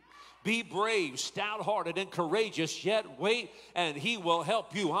you. Be brave, stout-hearted, and courageous, yet wait, and he will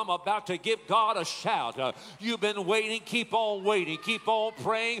help you. I'm about to give God a shout. You've been waiting. Keep on waiting. Keep on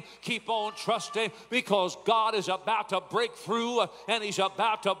praying. Keep on trusting, because God is about to break through, and he's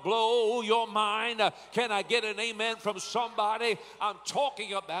about to blow your mind. Can I get an amen from somebody? I'm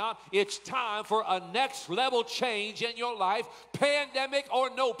talking about it's time for a next level change in your life, pandemic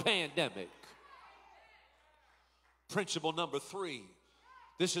or no pandemic. Principle number 3.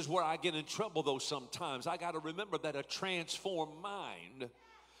 This is where I get in trouble, though, sometimes. I got to remember that a transformed mind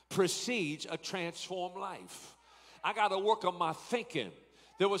precedes a transformed life. I got to work on my thinking.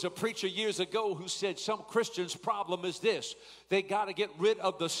 There was a preacher years ago who said some Christians' problem is this. They got to get rid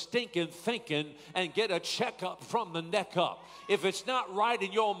of the stinking thinking and get a checkup from the neck up. If it's not right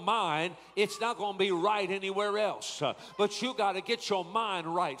in your mind, it's not going to be right anywhere else. But you got to get your mind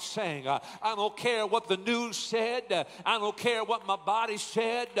right, saying, I don't care what the news said. I don't care what my body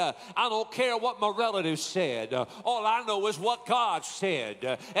said. I don't care what my relatives said. All I know is what God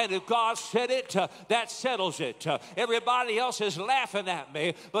said. And if God said it, that settles it. Everybody else is laughing at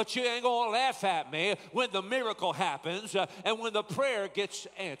me, but you ain't going to laugh at me when the miracle happens and when the prayer gets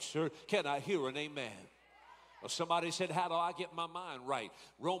answered. Can I hear an amen? Well, somebody said, how do I get my mind right?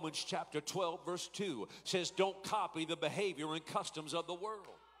 Romans chapter 12, verse 2 says, don't copy the behavior and customs of the world,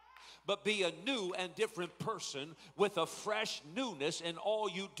 but be a new and different person with a fresh newness in all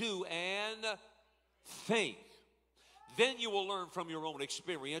you do and think. Then you will learn from your own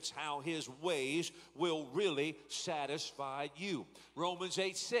experience how his ways will really satisfy you. Romans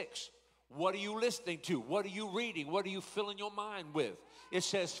 8:6. What are you listening to? What are you reading? What are you filling your mind with? It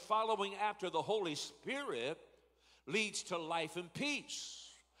says, following after the Holy Spirit leads to life and peace.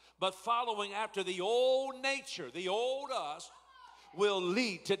 But following after the old nature, the old us, will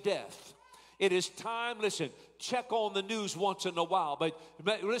lead to death. It is time, listen, check on the news once in a while, but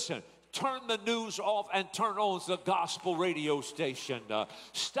listen, turn the news off and turn on the gospel radio station.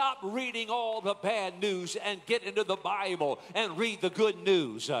 Stop reading all the bad news and get into the Bible and read the good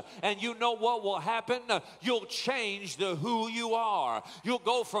news. And you know what will happen? You'll change who you are. You'll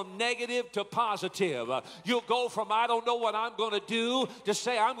go from negative to positive. You'll go from I don't know what I'm going to do to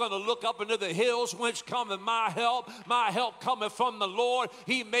say I'm going to look up into the hills whence cometh my help. My help cometh from the Lord.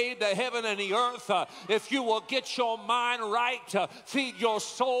 He made the heaven and the earth. If you will get your mind right, feed your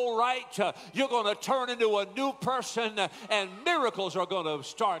soul right, you're going to turn into a new person, and miracles are going to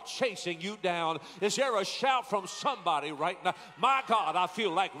start chasing you down. Is there a shout from somebody right now? My God, I feel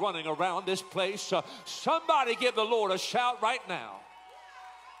like running around this place. Somebody give the Lord a shout right now.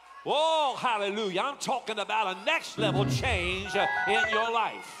 Oh, hallelujah. I'm talking about a next level change in your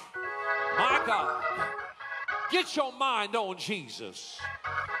life. My God, get your mind on Jesus,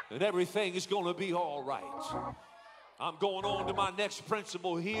 and everything is going to be all right. I'm going on to my next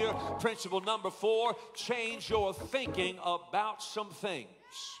principle here. Principle number 4, change your thinking about some things.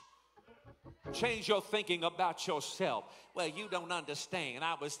 Change your thinking about yourself. Well, you don't understand.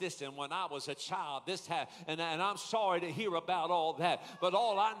 I was this, and when I was a child, this happened, and I'm sorry to hear about all that. But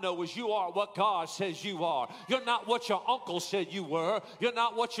all I know is you are what God says you are. You're not what your uncle said you were. You're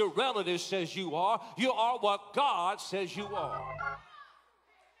not what your relative says you are. You are what God says you are.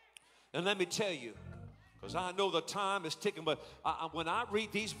 And let me tell you, Because I know the time is ticking, but when I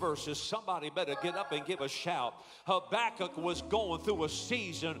read these verses, somebody better get up and give a shout. Habakkuk was going through a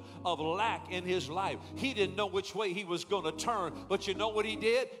season of lack in his life. He didn't know which way he was going to turn, but you know what he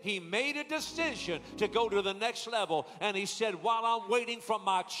did? He made a decision to go to the next level, and he said, while I'm waiting for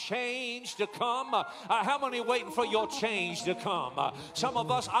my change to come, how many waiting for your change to come? Some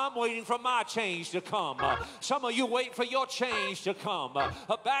of us, I'm waiting for my change to come. Some of you waiting for your change to come.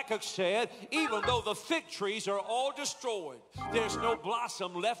 Habakkuk said, even though the fig trees are all destroyed, there's no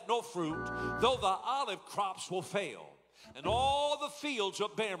blossom left, no fruit, though the olive crops will fail, and all the fields are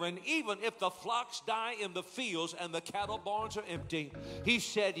barren, even if the flocks die in the fields and the cattle barns are empty. He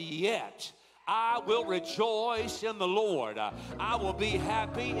said, yet I will rejoice in the Lord. I will be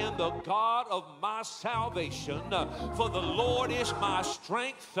happy in the God of my salvation. For the Lord is my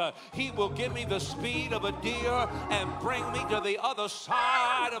strength. He will give me the speed of a deer and bring me to the other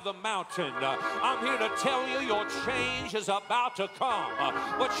side of the mountain. I'm here to tell you your change is about to come.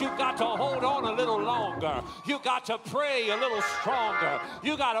 But you've got to hold on a little longer. You've got to pray a little stronger.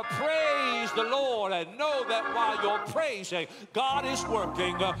 You got to praise the Lord and know that while you're praising, God is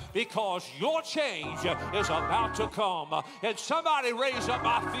working because your change is about to come. And somebody raise up,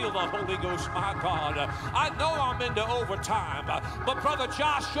 I feel the Holy Ghost, my God. I know I'm into overtime, but Brother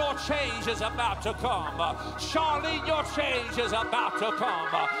Josh, your change is about to come. Charlene, your change is about to come.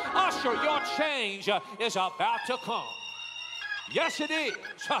 Usher, your change is about to come. Yes, it is.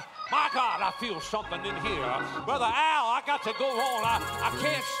 My God, I feel something in here. Brother Al, I got to go on. I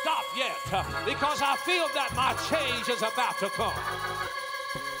can't stop yet because I feel that my change is about to come.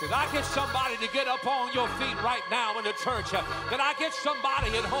 Did I get somebody to get up on your feet right now in the church? Did I get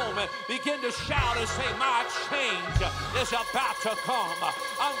somebody at home and begin to shout and say, my change is about to come.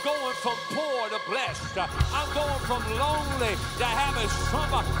 I'm going from poor to blessed. I'm going from lonely to having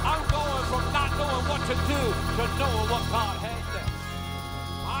some. I'm going from not knowing what to do to knowing what God has done.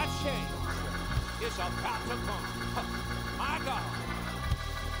 My change is about to come. My God.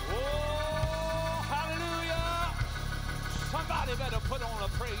 Oh, hallelujah. Somebody better put on a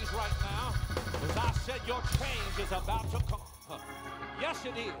praise right now, because I said your change is about to come. Yes,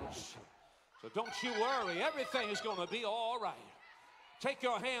 it is. So don't you worry. Everything is going to be all right. Take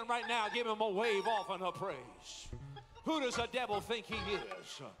your hand right now. Give him a wave off and a praise. Who does the devil think he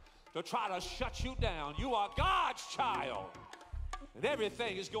is to try to shut you down? You are God's child, and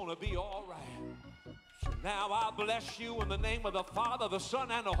everything is going to be all right. So now I bless you in the name of the Father, the Son,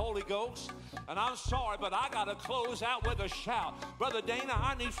 and the Holy Ghost. And I'm sorry, but I got to close out with a shout. Brother Dana,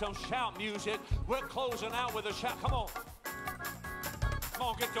 I need some shout music. We're closing out with a shout. Come on. Come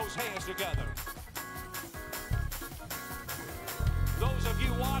on, get those hands together. Those of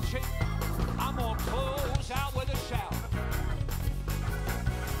you watching, I'm going to close out with a shout.